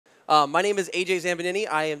My name is AJ Zambanini.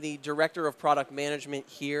 I am the Director of Product Management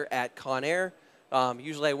here at Conair.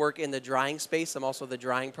 Usually I work in the drying space. I'm also the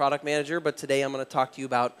drying product manager, but today I'm going to talk to you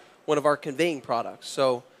about one of our conveying products.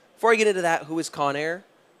 So before I get into that, who is Conair?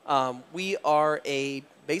 We are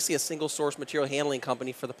basically a single source material handling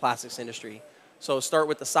company for the plastics industry. So start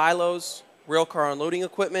with the silos, railcar unloading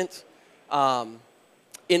equipment,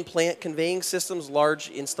 in-plant conveying systems, large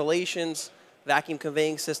installations, vacuum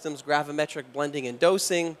conveying systems, gravimetric blending and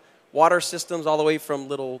dosing, water systems all the way from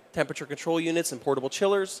little temperature control units and portable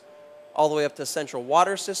chillers, all the way up to central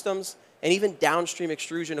water systems, and even downstream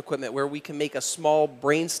extrusion equipment where we can make a small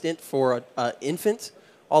brain stent for an infant,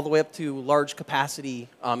 all the way up to large capacity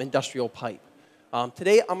industrial pipe.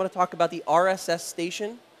 Today I'm going to talk about the RSS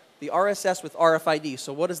station, the RSS with RFID.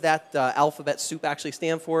 So what does that alphabet soup actually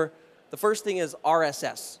stand for? The first thing is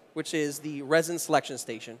RSS, which is the resin selection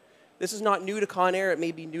station. This is not new to Conair. It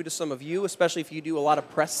may be new to some of you, especially if you do a lot of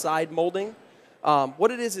press side molding. What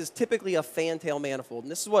it is typically a fantail manifold.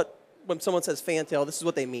 And this is what, when someone says fantail, this is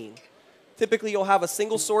what they mean. Typically, you'll have a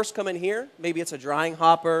single source come in here. Maybe it's a drying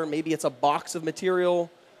hopper. Maybe it's a box of material.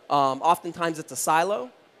 Oftentimes, it's a silo.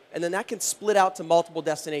 And then that can split out to multiple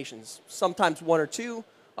destinations, sometimes 1 or 2,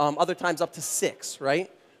 other times up to 6, right?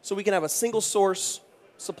 So we can have a single source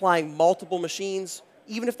supplying multiple machines,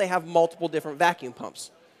 even if they have multiple different vacuum pumps.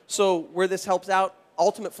 So where this helps out,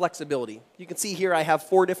 ultimate flexibility. You can see here I have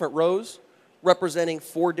 4 different rows representing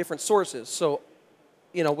 4 different sources. So,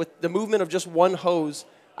 you know, with the movement of just one hose,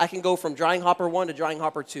 I can go from drying hopper 1 to drying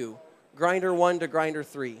hopper 2, grinder 1 to grinder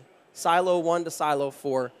 3, silo 1 to silo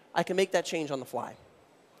 4. I can make that change on the fly.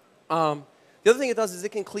 The other thing it does is it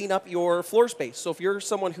can clean up your floor space. So if you're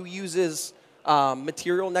someone who uses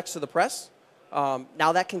material next to the press,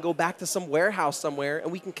 now that can go back to some warehouse somewhere,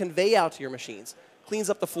 and we can convey out to your machines.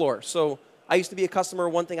 Cleans up the floor. So I used to be a customer.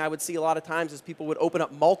 One thing I would see a lot of times is people would open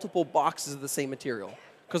up multiple boxes of the same material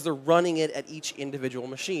because they're running it at each individual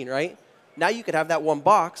machine, right? Now you could have that one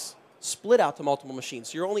box split out to multiple machines.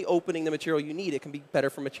 So you're only opening the material you need. It can be better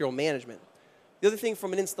for material management. The other thing,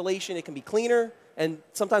 from an installation, it can be cleaner and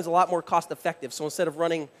sometimes a lot more cost effective. So instead of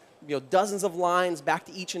running dozens of lines back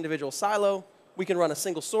to each individual silo, we can run a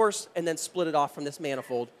single source and then split it off from this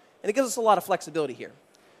manifold. And it gives us a lot of flexibility here.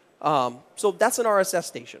 So that's an RSS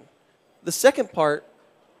station. The second part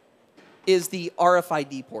is the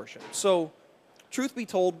RFID portion. So truth be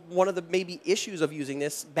told, one of the maybe issues of using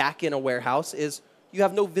this back in a warehouse is you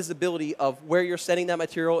have no visibility of where you're sending that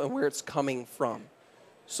material and where it's coming from.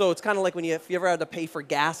 So it's kind of like when if you ever had to pay for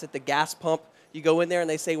gas at the gas pump, you go in there and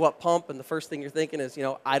they say what pump, and the first thing you're thinking is,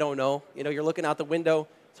 I don't know. You're looking out the window.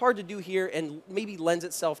 It's hard to do here and maybe lends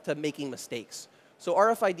itself to making mistakes. So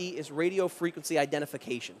RFID is radio frequency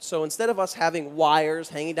identification. So instead of us having wires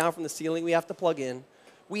hanging down from the ceiling we have to plug in,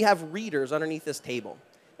 we have readers underneath this table.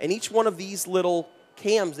 And each one of these little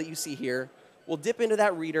cams that you see here will dip into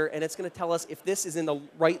that reader, and it's going to tell us if this is in the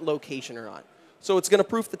right location or not. So it's going to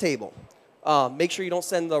proof the table. Make sure you don't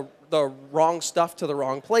send the wrong stuff to the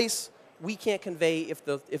wrong place. We can't convey if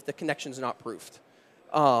the connection's not proofed.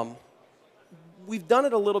 We've done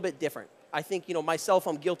it a little bit different. I think, myself,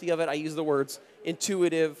 I'm guilty of it. I use the words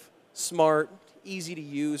intuitive, smart, easy to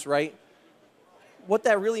use, right? What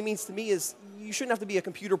that really means to me is you shouldn't have to be a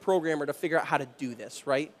computer programmer to figure out how to do this,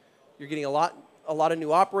 right? You're getting a lot of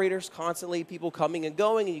new operators constantly, people coming and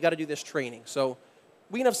going, and you got to do this training. So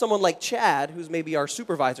we can have someone like Chad, who's maybe our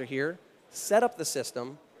supervisor here, set up the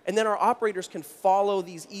system, and then our operators can follow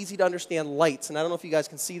these easy-to-understand lights. And I don't know if you guys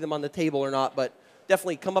can see them on the table or not, but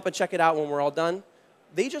definitely come up and check it out when we're all done.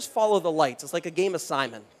 They just follow the lights. It's like a game of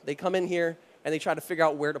Simon. They come in here, and they try to figure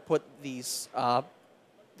out where to put these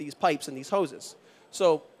pipes and these hoses.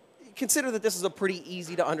 So consider that this is a pretty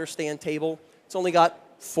easy-to-understand table. It's only got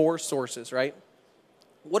 4 sources, right?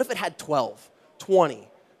 What if it had 12, 20,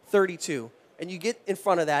 32? And you get in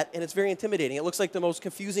front of that, and it's very intimidating. It looks like the most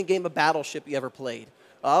confusing game of Battleship you ever played.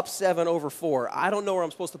 Up 7 over 4. I don't know where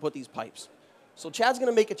I'm supposed to put these pipes. So Chad's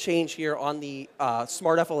going to make a change here on the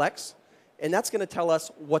Smart FLX. And that's going to tell us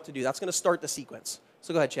what to do. That's going to start the sequence.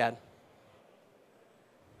 So go ahead, Chad.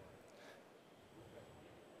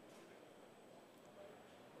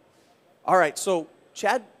 All right, so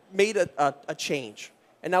Chad made a change.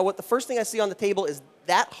 And now the first thing I see on the table is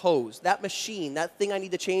that hose, that machine, that thing I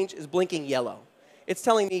need to change is blinking yellow. It's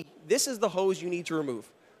telling me this is the hose you need to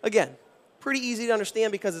remove. Again, pretty easy to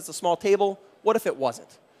understand because it's a small table. What if it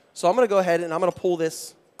wasn't? So I'm going to go ahead and I'm going to pull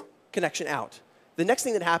this connection out. The next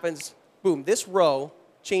thing that happens, boom, this row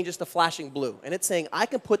changes to flashing blue. And it's saying I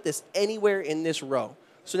can put this anywhere in this row.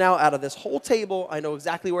 So now out of this whole table, I know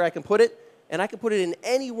exactly where I can put it. And I can put it in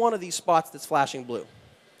any one of these spots that's flashing blue.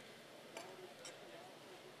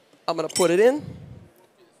 I'm going to put it in.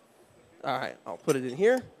 All right, I'll put it in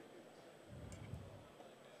here.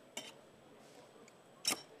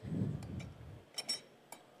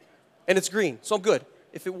 And it's green, so I'm good.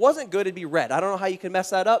 If it wasn't good, it'd be red. I don't know how you can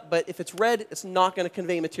mess that up, but if it's red, it's not going to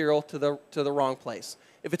convey material to the wrong place.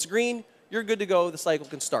 If it's green, you're good to go. The cycle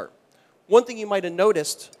can start. One thing you might have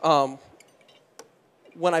noticed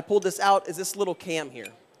when I pulled this out is this little cam here.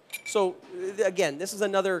 So again, this is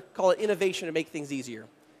another, call it innovation to make things easier.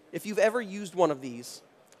 If you've ever used one of these,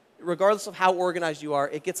 regardless of how organized you are,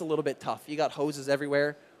 it gets a little bit tough. You got hoses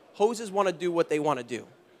everywhere. Hoses want to do what they want to do.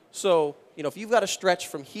 So if you've got a stretch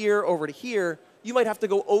from here over to here, you might have to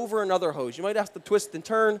go over another hose. You might have to twist and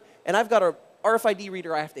turn, and I've got a RFID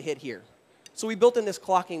reader I have to hit here. So we built in this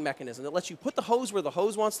clocking mechanism that lets you put the hose where the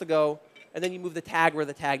hose wants to go, and then you move the tag where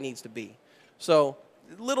the tag needs to be. So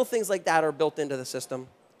little things like that are built into the system.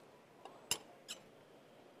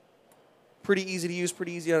 Pretty easy to use,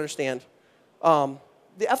 pretty easy to understand. The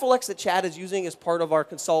FLX that Chad is using is part of our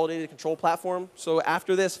consolidated control platform. So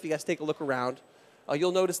after this, if you guys take a look around,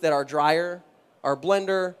 you'll notice that our dryer, our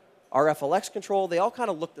blender, our FLX control, they all kind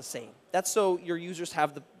of look the same. That's so your users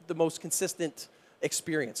have the most consistent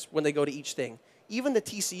experience when they go to each thing. Even the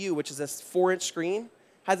TCU, which is this 4-inch screen,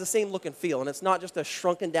 has the same look and feel. And it's not just a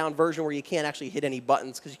shrunken down version where you can't actually hit any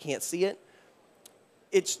buttons because you can't see it.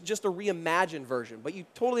 It's just a reimagined version, but you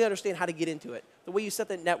totally understand how to get into it. The way you set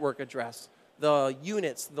the network address, the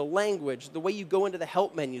units, the language, the way you go into the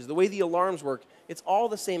help menus, the way the alarms work, it's all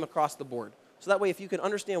the same across the board. So that way, if you can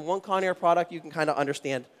understand one Conair product, you can kind of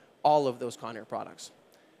understand all of those Conair products.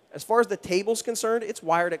 As far as the table's concerned, it's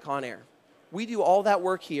wired at Conair. We do all that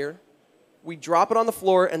work here. We drop it on the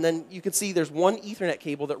floor, and then you can see there's one Ethernet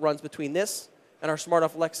cable that runs between this and our Smart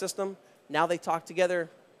FLX system. Now they talk together.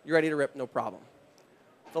 You're ready to rip, no problem.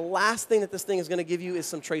 The last thing that this thing is going to give you is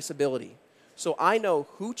some traceability. So I know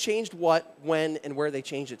who changed what, when, and where they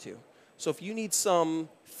changed it to. So if you need some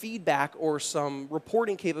feedback or some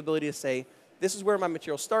reporting capability to say, this is where my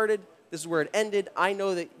material started, this is where it ended, I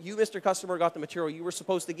know that you, Mr. Customer, got the material you were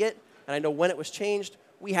supposed to get, and I know when it was changed,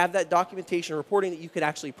 we have that documentation reporting that you could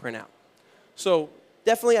actually print out. So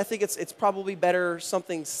definitely, I think it's probably better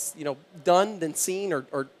something done than seen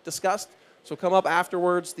or discussed. So come up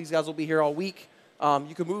afterwards. These guys will be here all week.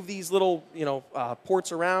 You can move these little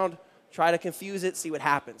ports around, try to confuse it, see what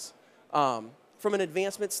happens. From an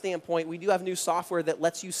advancement standpoint, we do have new software that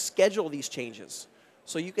lets you schedule these changes.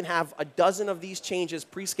 So you can have a dozen of these changes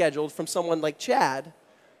pre-scheduled from someone like Chad,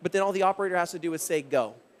 but then all the operator has to do is say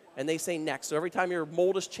go, and they say next. So every time your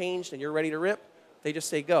mold is changed and you're ready to rip, they just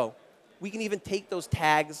say go. We can even take those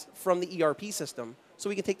tags from the ERP system, so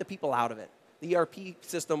we can take the people out of it. The ERP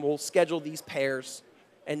system will schedule these pairs,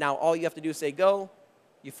 and now all you have to do is say go,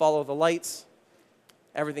 you follow the lights,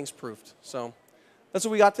 everything's proofed. So that's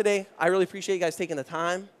what we got today. I really appreciate you guys taking the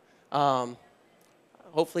time.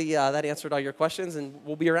 Hopefully that answered all your questions, and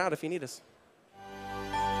we'll be around if you need us.